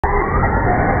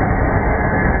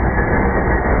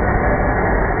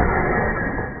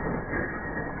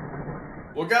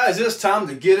Well guys, it's time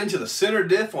to get into the center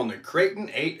diff on the Kraton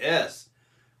 8S.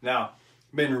 Now,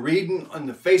 I've been reading on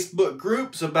the Facebook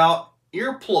groups about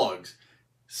earplugs,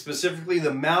 specifically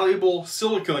the malleable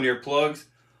silicone earplugs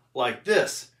like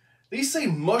this. These say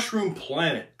Mushroom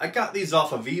Planet. I got these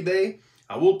off of eBay.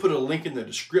 I will put a link in the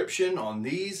description on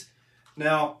these.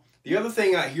 Now, the other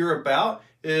thing I hear about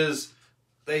is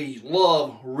they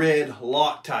love red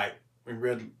Loctite. And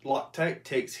red Loctite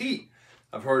takes heat.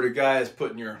 I've heard of guys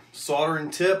putting your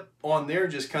soldering tip on there,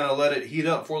 just kind of let it heat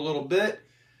up for a little bit.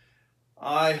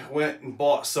 I went and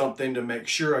bought something to make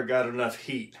sure I got enough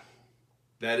heat.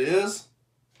 That is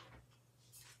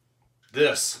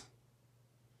this.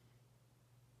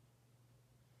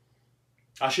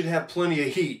 I should have plenty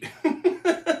of heat.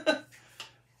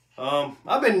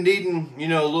 I've been needing,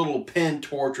 a little pen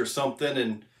torch or something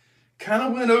and kind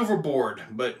of went overboard,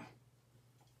 but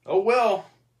oh well,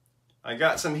 I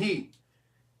got some heat.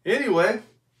 Anyway,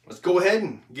 let's go ahead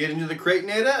and get into the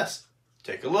Kraton 8S.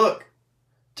 Take a look.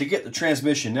 To get the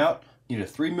transmission out, you need a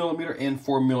 3mm and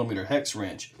 4mm hex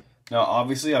wrench. Now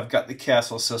obviously I've got the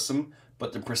castle system,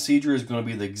 but the procedure is going to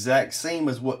be the exact same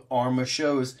as what ARRMA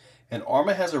shows, and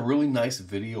ARRMA has a really nice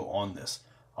video on this.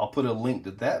 I'll put a link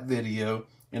to that video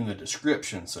in the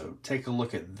description, so take a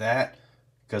look at that,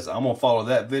 because I'm going to follow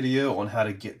that video on how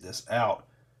to get this out.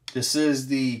 This is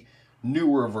the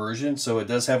newer version, so it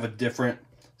does have a different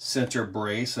center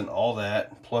brace and all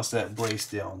that, plus that brace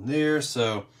down there.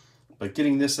 So, but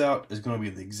getting this out is going to be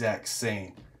the exact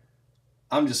same.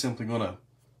 I'm just simply going to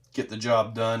get the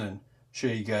job done and show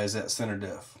you guys that center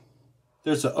diff.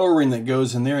 There's an O-ring that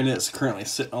goes in there, and it's currently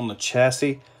sitting on the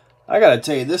chassis. I gotta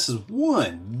tell you, this is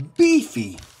one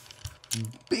beefy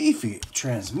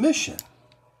transmission.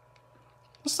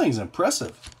 This thing's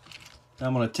impressive. Now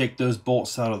I'm going to take those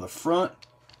bolts out of the front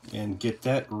and get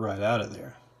that right out of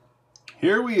there.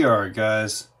 Here we are,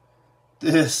 guys.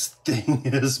 This thing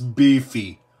is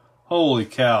beefy. Holy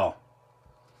cow.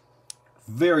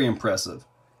 Very impressive.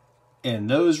 And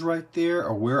those right there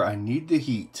are where I need the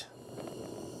heat.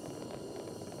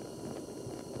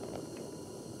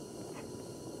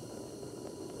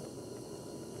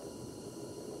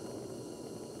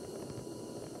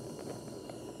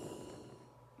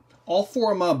 All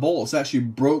four of my bolts actually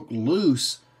broke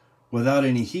loose without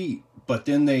any heat, but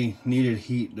then they needed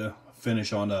heat to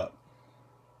finish on up.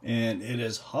 And it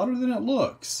is hotter than it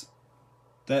looks.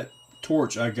 That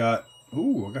torch I got,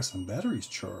 ooh, I got some batteries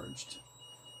charged.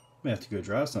 May have to go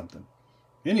drive something.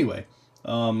 Anyway,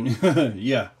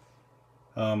 yeah.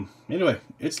 Anyway,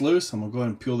 it's loose. I'm gonna go ahead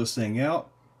and peel this thing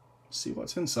out, see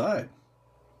what's inside.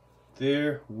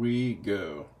 There we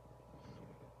go.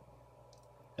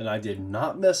 And I did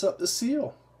not mess up the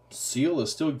seal. Seal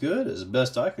is still good, as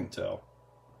best I can tell.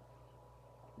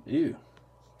 Ew.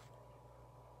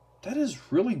 That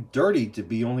is really dirty to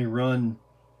be only run,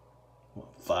 what,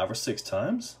 5 or 6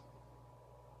 times?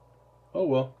 Oh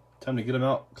well, time to get them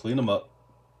out, clean them up.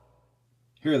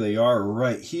 Here they are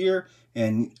right here,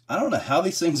 and I don't know how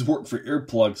these things work for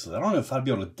earplugs. I don't know if I'd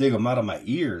be able to dig them out of my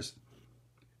ears.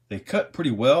 They cut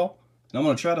pretty well, and I'm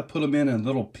going to try to put them in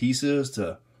little pieces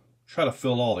to try to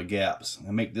fill all the gaps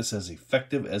and make this as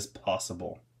effective as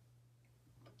possible.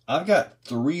 I've got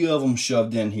 3 of them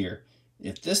shoved in here.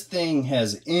 If this thing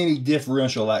has any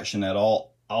differential action at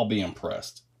all, I'll be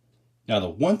impressed. Now the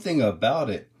one thing about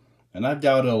it, and I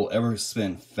doubt it'll ever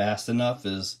spin fast enough,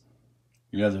 is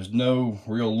there's no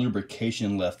real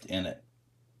lubrication left in it.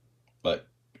 But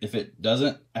if it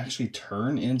doesn't actually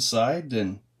turn inside,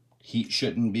 then heat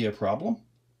shouldn't be a problem.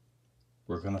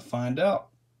 We're gonna find out.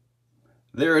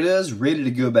 There it is, ready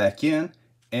to go back in,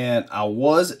 and I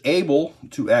was able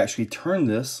to actually turn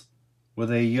this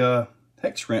with a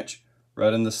hex wrench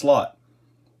right in the slot.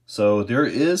 So there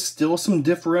is still some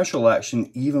differential action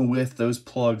even with those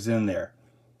plugs in there,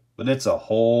 but it's a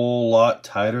whole lot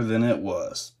tighter than it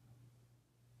was.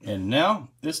 And now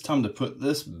it's time to put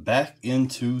this back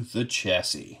into the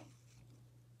chassis.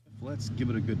 Let's give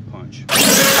it a good punch.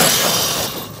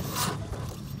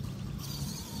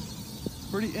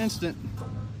 Pretty instant.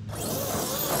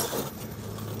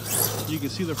 You can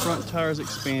see the front tires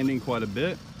expanding quite a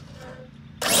bit.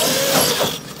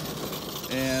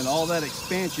 And all that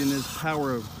expansion is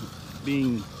power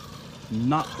being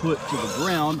not put to the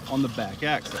ground on the back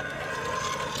axle.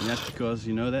 And that's because,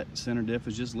 that center diff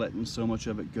is just letting so much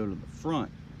of it go to the front.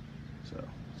 So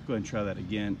let's go ahead and try that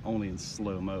again, only in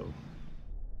slow-mo.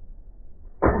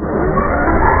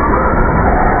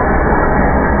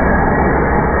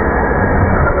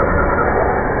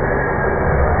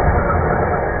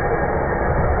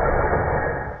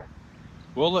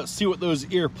 Well, let's see what those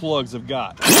earplugs have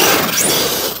got.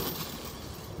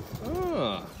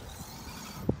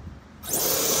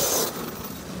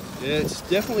 It's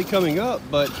definitely coming up,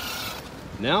 but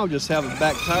now just have the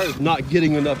back tires not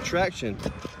getting enough traction.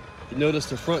 You notice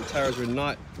the front tires are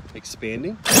not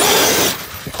expanding.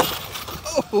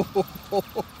 Oh,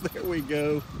 there we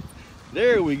go.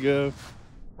 There we go.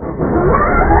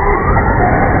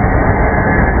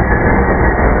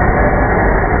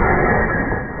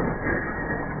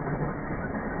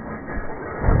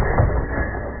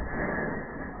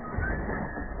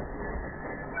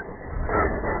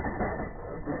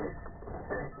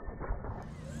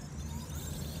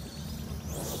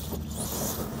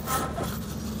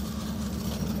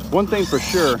 One thing for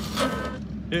sure,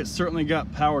 it certainly got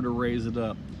power to raise it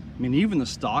up. I mean, even the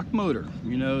stock motor,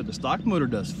 you know, the stock motor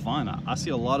does fine. I see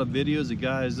a lot of videos of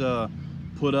guys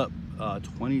put up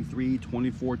 23,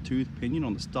 24 tooth pinion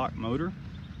on the stock motor,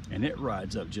 and it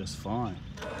rides up just fine.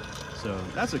 So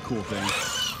that's a cool thing.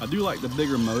 I do like the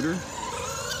bigger motor,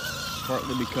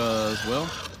 partly because, well,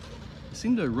 it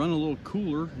seemed to run a little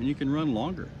cooler and you can run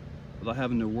longer without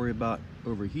having to worry about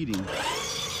overheating.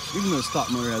 Even though the stock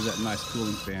motor has that nice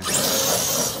cooling fan.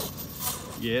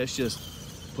 Yeah, it's just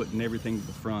putting everything to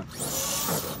the front.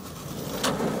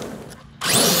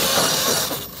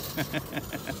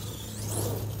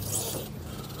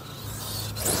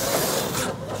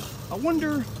 I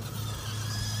wonder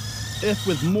if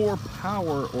with more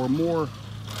power or more,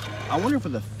 I wonder if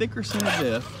with a thicker center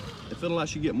diff, if it'll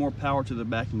actually get more power to the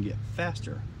back and get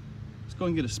faster. Let's go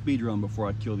and get a speed run before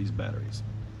I kill these batteries.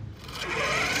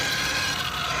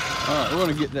 All right, we're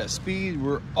gonna get that speed.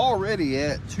 We're already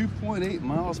at 2.8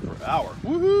 miles per hour.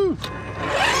 Woohoo!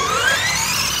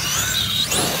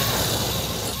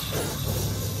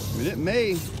 I mean, it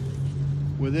may,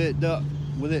 with it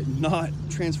not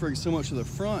transferring so much to the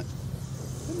front,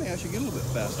 it may actually get a little bit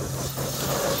faster.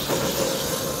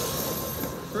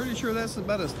 Pretty sure that's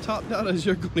about as topped out as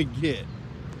you're gonna get.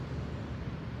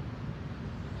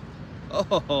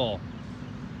 Oh,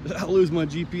 did I lose my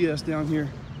GPS down here?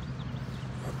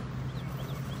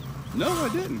 No, I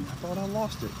didn't. I thought I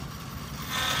lost it.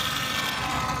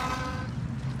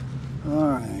 All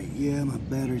right, yeah, my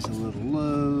battery's a little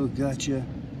low. Gotcha.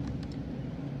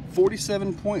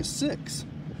 47.6.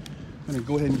 I'm gonna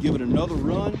go ahead and give it another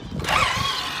run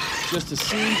just to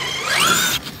see,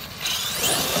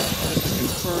 just to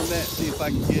confirm that, see if I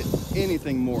can get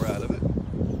anything more out of it.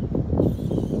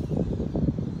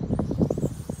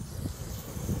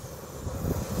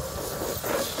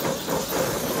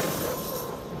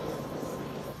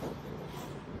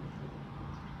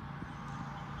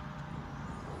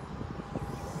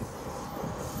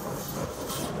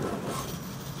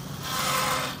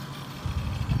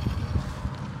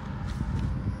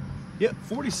 Yep,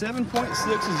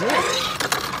 47.6 is it.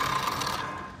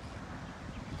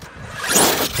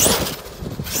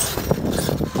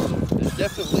 It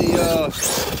definitely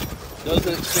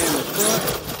doesn't expand the front.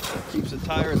 Keeps the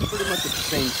tires pretty much at the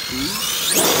same speed.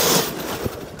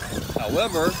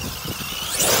 However,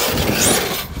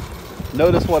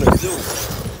 notice what it's doing.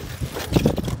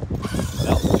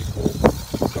 That was pretty cool.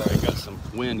 Sorry, I got some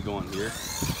wind going here.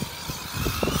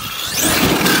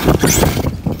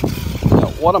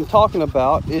 What I'm talking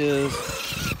about is,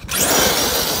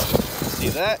 see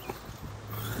that?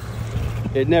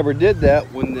 It never did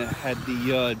that when it had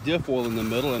the diff oil in the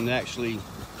middle and actually,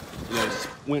 you know,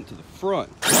 went to the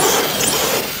front. I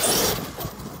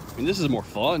mean, this is more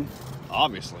fun,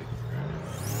 obviously.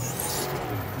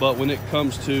 But when it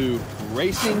comes to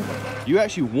racing, you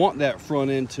actually want that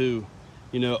front end to,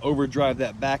 you know, overdrive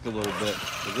that back a little bit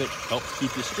because it helps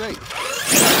keep you straight.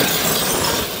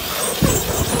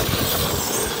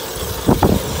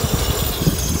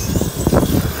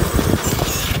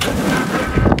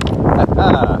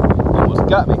 Almost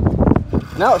got me.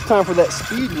 Now it's time for that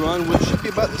speed run, which should be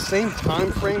about the same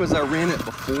time frame as I ran it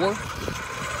before.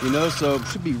 You know, so it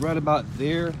should be right about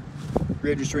there,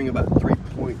 registering about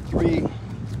 3.3.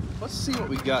 Let's see what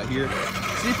we got here.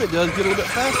 See if it does get a little bit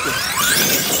faster.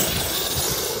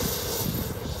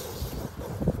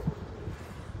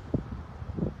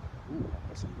 Ooh,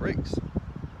 got some brakes.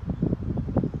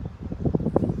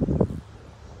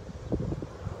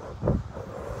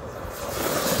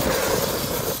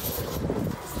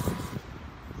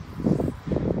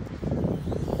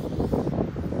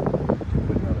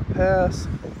 Pass.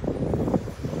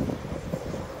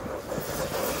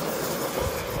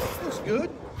 Looks good.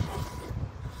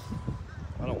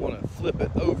 I don't want to flip it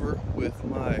over with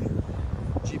my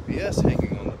GPS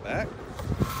hanging on the back.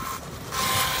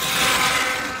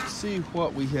 Let's see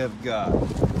what we have got.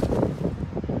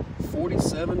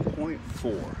 47.4.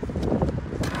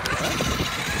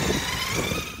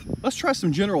 Right. Let's try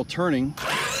some general turning.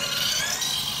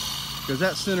 because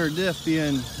that center diff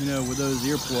being, you know, with those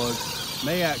earplugs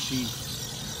may actually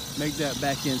make that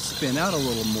back end spin out a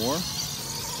little more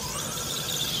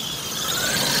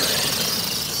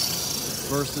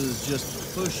versus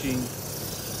just pushing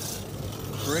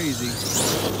crazy.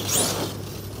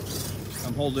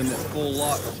 I'm holding it full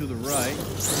lock to the right.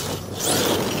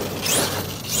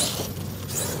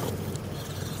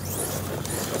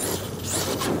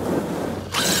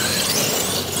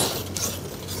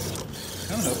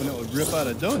 Kind of hoping it would rip out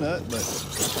a donut, but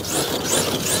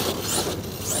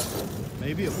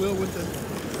maybe it will with the...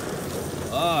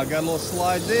 Ah, got a little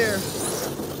slide there.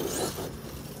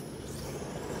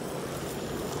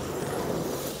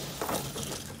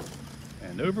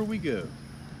 And over we go.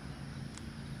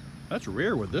 That's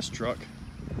rare with this truck.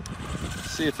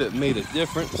 Let's see if it made a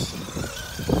difference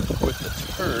with the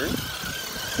turn.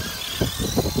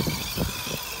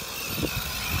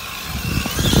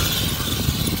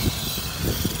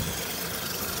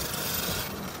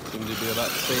 Seems to be about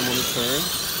the same on the turn.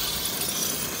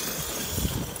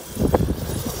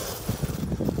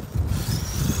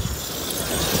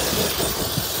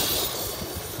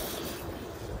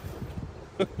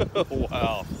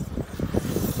 Wow.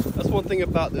 That's one thing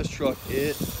about this truck,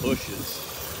 it pushes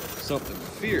something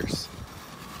fierce.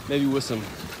 Maybe with some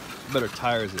better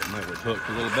tires it might have hooked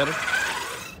a little better.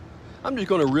 I'm just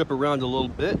going to rip around a little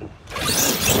bit,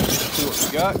 see what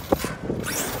we got.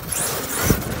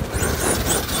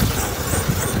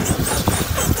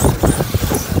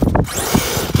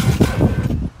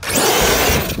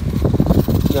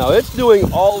 Now it's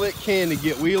doing all it can to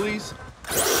get wheelies.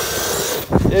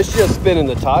 It's just spinning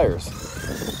the tires.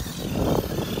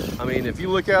 I mean, if you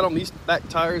look at them, these back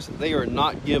tires, they are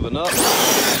not giving up.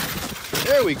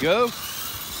 There we go.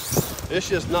 It's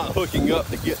just not hooking up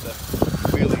to get the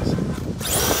wheelies.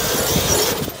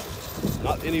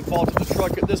 Not any fault of the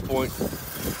truck at this point.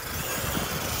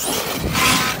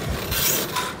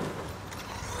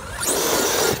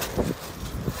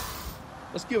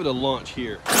 Let's give it a launch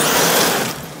here.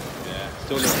 Yeah,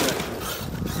 still no traction.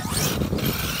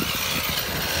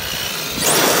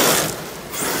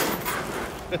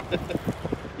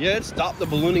 Yeah, it stopped the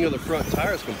ballooning of the front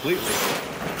tires completely.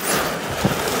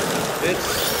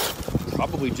 It's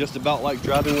probably just about like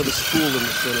driving with a spool in the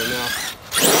center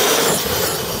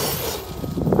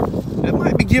now. It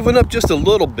might be giving up just a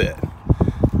little bit.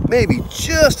 Maybe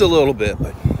just a little bit,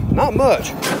 but not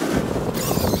much.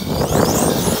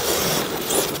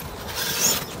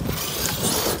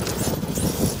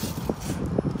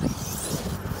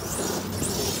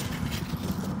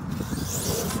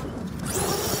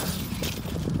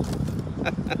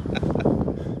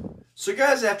 So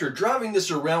guys, after driving this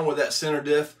around with that center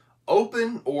diff,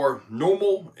 open or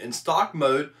normal in stock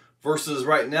mode versus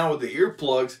right now with the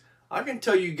earplugs, I can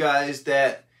tell you guys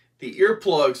that the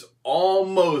earplugs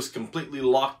almost completely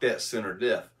lock that center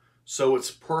diff. So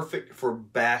it's perfect for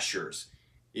bashers.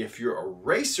 If you're a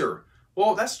racer,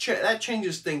 well, that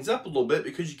changes things up a little bit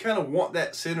because you kind of want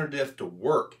that center diff to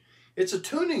work. It's a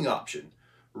tuning option.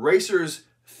 Racers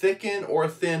thicken or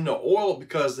thin the oil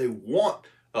because they want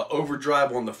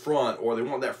overdrive on the front, or they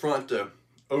want that front to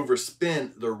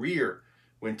overspin the rear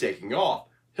when taking off.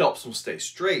 Helps them stay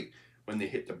straight. When they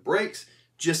hit the brakes,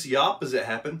 just the opposite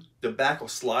happens. The back will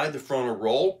slide, the front will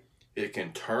roll. It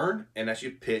can turn and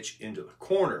actually pitch into the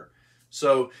corner.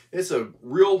 So it's a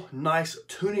real nice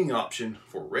tuning option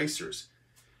for racers.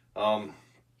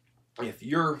 If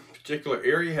your particular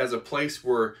area has a place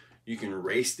where you can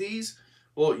race these,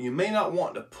 well, you may not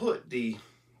want to put the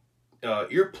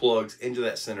earplugs into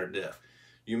that center diff.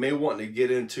 You may want to get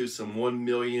into some 1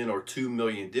 million or 2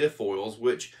 million diff oils,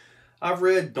 which I've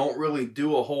read don't really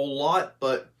do a whole lot,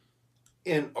 but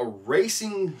in a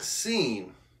racing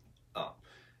scene,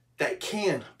 that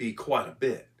can be quite a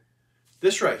bit.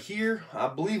 This right here, I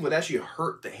believe would actually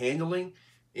hurt the handling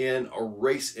in a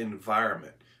race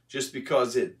environment, just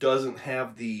because it doesn't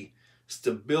have the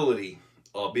stability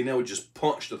of being able to just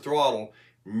punch the throttle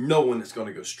knowing it's going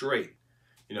to go straight.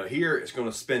 You know, here it's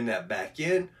going to spin that back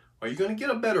end. Are you going to get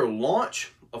a better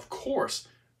launch? Of course.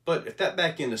 But if that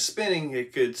back end is spinning,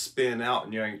 it could spin out,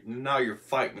 and now you're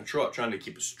fighting the truck trying to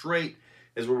keep it straight,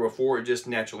 as where before it just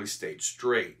naturally stayed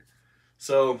straight.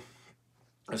 So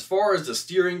as far as the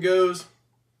steering goes,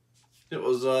 it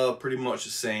was pretty much the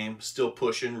same. Still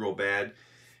pushing real bad,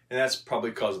 and that's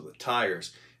probably because of the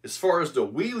tires. As far as the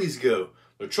wheelies go,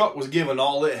 the truck was giving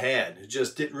all it had. It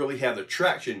just didn't really have the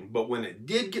traction. But when it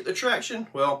did get the traction,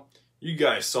 well, you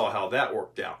guys saw how that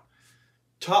worked out.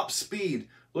 Top speed,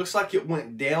 looks like it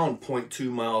went down 0.2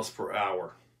 miles per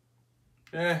hour.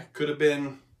 Could have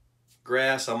been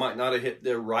grass. I might not have hit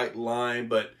the right line,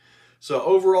 but So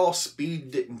overall speed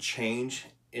didn't change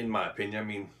in my opinion. I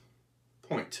mean,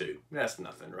 0.2, that's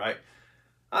nothing, right?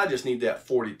 I just need that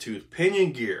 40-tooth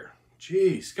pinion gear.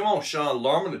 Jeez, come on, Sean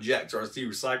Larman of Jack's RC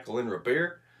Recycle and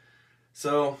Repair.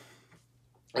 So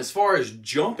as far as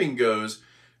jumping goes,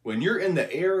 when you're in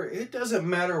the air, it doesn't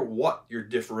matter what your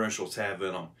differentials have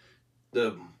in them.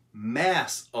 The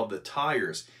mass of the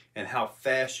tires and how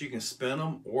fast you can spin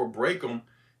them or break them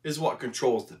is what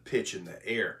controls the pitch in the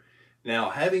air.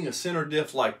 Now, having a center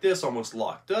diff like this almost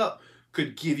locked up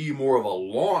could give you more of a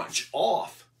launch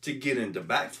off to get into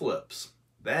backflips.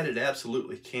 That it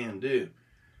absolutely can do.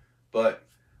 But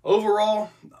overall,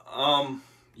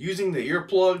 using the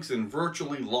earplugs and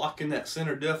virtually locking that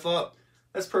center diff up,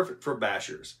 that's perfect for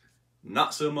bashers.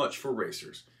 Not so much for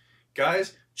racers.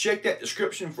 Guys, check that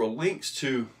description for links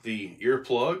to the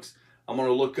earplugs. I'm going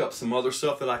to look up some other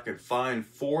stuff that I can find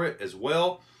for it as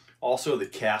well. Also the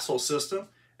Castle system,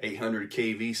 800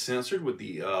 kV censored with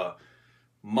the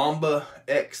Mamba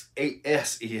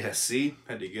X8S ESC.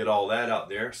 Had to get all that out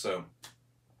there. So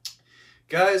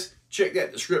guys, check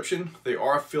that description. They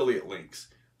are affiliate links.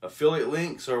 Affiliate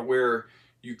links are where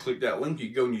you click that link, you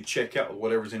go and you check out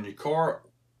whatever's in your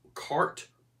cart,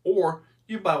 or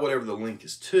you buy whatever the link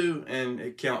is to, and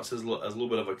it counts as a little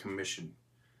bit of a commission.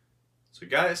 So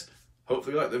guys,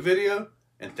 hopefully you liked the video,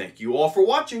 and thank you all for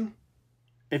watching.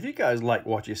 If you guys like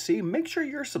what you see, make sure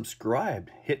you're subscribed.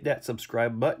 Hit that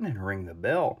subscribe button and ring the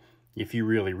bell. If you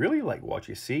really like what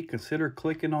you see, consider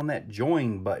clicking on that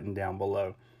join button down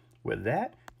below. With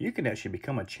that, you can actually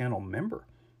become a channel member.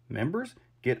 Members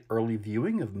get early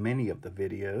viewing of many of the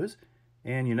videos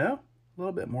and, you know, a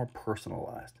little bit more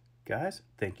personalized. Guys,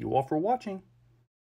 thank you all for watching.